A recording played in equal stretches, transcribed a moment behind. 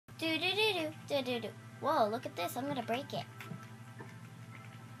Do do do do do do do. Whoa, look at this. I'm gonna break it.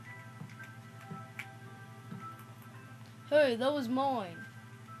 Hey, that was mine.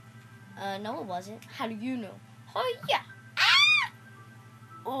 No, it wasn't. How do you know? Oh yeah. Ah!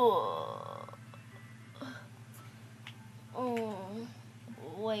 Oh,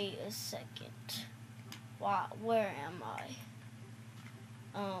 wait a second. Where am I?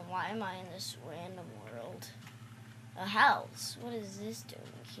 Why am I in this random world? A house. What is this doing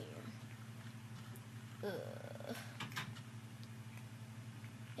here?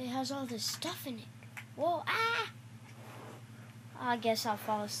 It has all this stuff in it. Whoa, ah! I guess I'll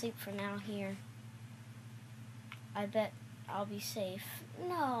fall asleep for now here. I bet I'll be safe.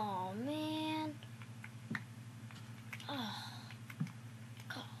 No, man. Oh,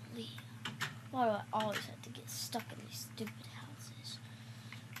 golly. Why do I always have to get stuck in these stupid houses?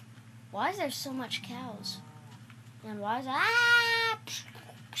 Why is there so much cows? And why is I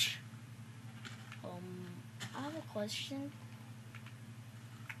have a question.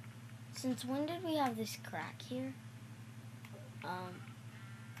 Since when did we have this crack here?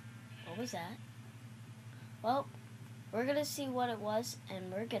 What was that? Well, we're gonna see what it was,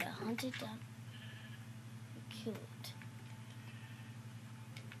 and we're gonna hunt it down and kill it.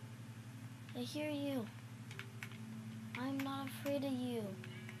 I hear you. I'm not afraid of you.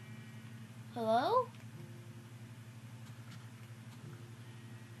 Hello?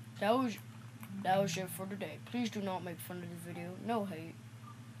 That was it for today. Please do not make fun of the video. No hate.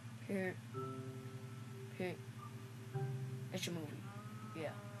 Here. It's a movie.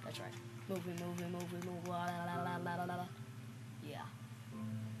 Yeah, that's right. Movie. La, la, la, la, la, la. Yeah.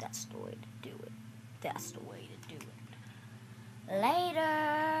 That's the way to do it. That's the way to do it.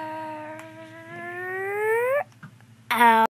 Later. Ow.